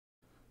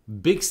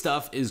Big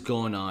stuff is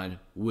going on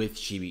with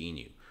Shiba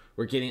Inu.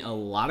 We're getting a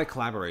lot of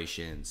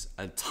collaborations,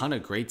 a ton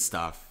of great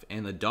stuff,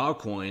 and the dog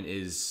coin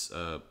is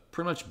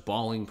pretty much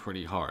balling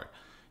pretty hard.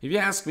 If you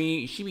ask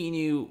me, Shiba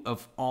Inu,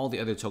 of all the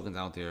other tokens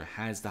out there,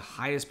 has the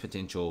highest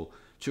potential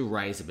to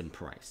rise up in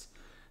price.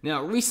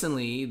 Now,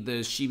 recently,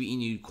 the Shiba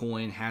Inu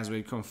coin has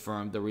already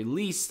confirmed the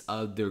release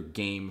of their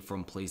game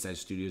from PlaySide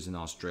Studios in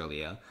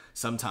Australia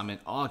sometime in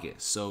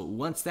August. So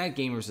once that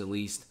game is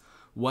released,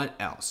 what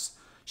else?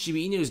 Shiba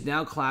Inu is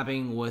now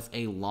collabing with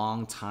a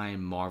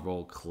longtime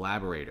Marvel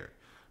collaborator.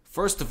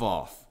 First of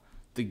all,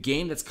 the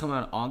game that's coming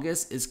out in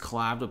August is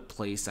collabed with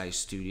PlaySide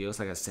Studios,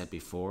 like I said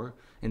before,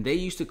 and they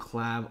used to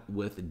collab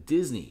with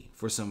Disney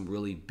for some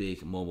really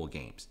big mobile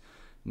games.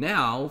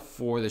 Now,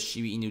 for the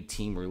Shiba Inu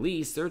team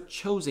release, they're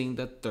choosing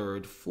the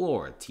third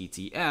floor,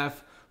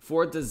 TTF,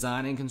 for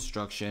design and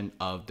construction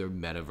of their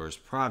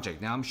metaverse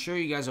project. Now, I'm sure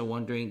you guys are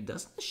wondering,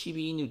 doesn't the Shiba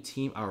Inu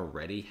team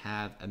already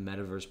have a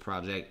metaverse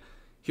project?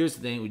 Here's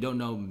the thing, we don't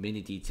know many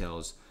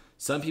details.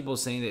 Some people are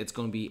saying that it's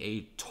going to be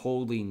a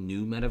totally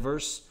new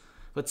metaverse,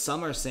 but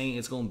some are saying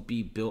it's going to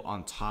be built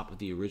on top of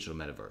the original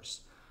metaverse.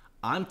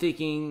 I'm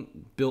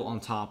thinking built on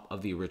top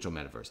of the original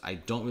metaverse. I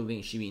don't really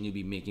think Shiba Inu will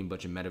be making a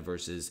bunch of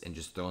metaverses and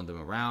just throwing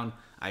them around.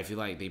 I feel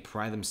like they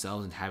pride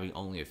themselves in having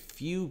only a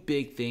few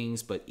big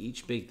things, but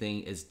each big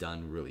thing is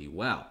done really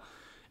well.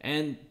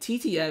 And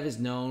TTF is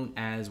known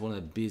as one of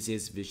the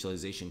busiest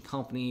visualization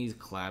companies,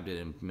 collabed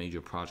in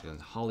major projects in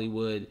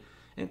Hollywood,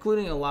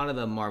 including a lot of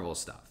the Marvel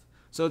stuff.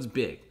 So it's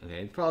big,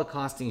 okay? It's probably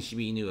costing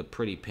Shiba Inu a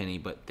pretty penny,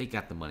 but they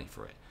got the money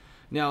for it.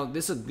 Now,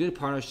 this is a good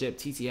partnership.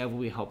 TTF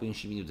will be helping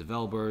Shiba Inu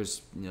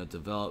developers,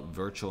 develop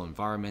virtual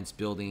environments,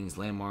 buildings,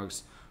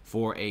 landmarks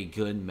for a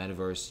good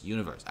metaverse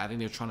universe. I think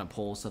they're trying to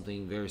pull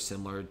something very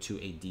similar to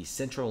a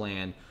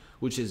Decentraland,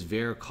 which is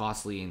very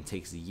costly and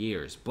takes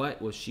years.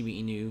 But with Shiba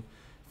Inu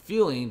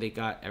feeling they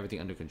got everything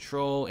under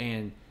control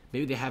and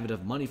maybe they have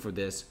enough money for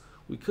this,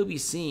 we could be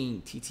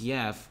seeing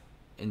TTF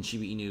and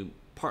Shiba Inu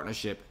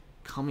partnership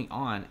coming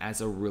on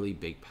as a really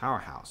big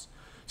powerhouse.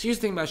 So here's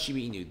the thing about Shiba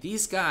Inu.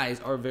 These guys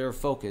are very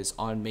focused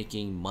on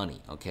making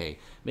money, okay?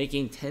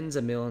 Making tens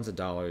of millions of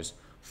dollars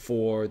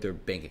for their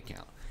bank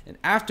account. And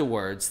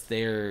afterwards,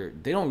 they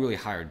don't really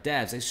hire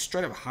devs. They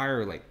straight up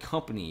hire like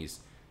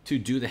companies to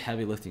do the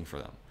heavy lifting for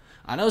them.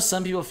 I know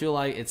some people feel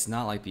like it's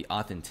not like the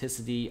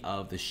authenticity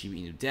of the Shiba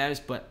Inu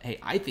devs, but hey,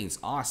 I think it's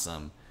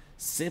awesome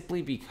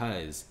simply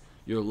because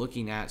you're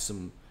looking at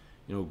some,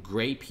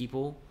 great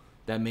people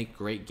that make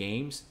great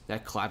games,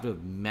 that collab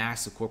with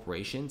massive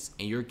corporations,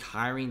 and you're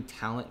hiring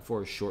talent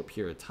for a short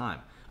period of time.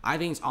 I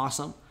think it's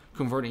awesome,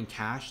 converting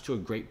cash to a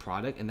great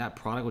product, and that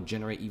product will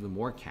generate even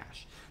more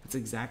cash. That's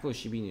exactly what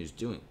Shiba Inu is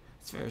doing.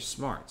 It's very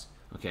smart,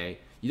 okay?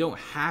 You don't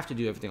have to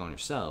do everything on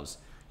yourselves.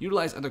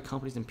 Utilize other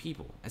companies and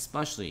people,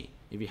 especially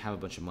if you have a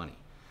bunch of money.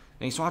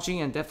 Thanks for watching,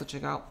 and definitely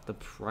check out the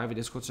private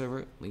Discord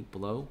server, link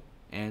below,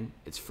 and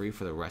it's free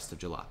for the rest of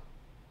July.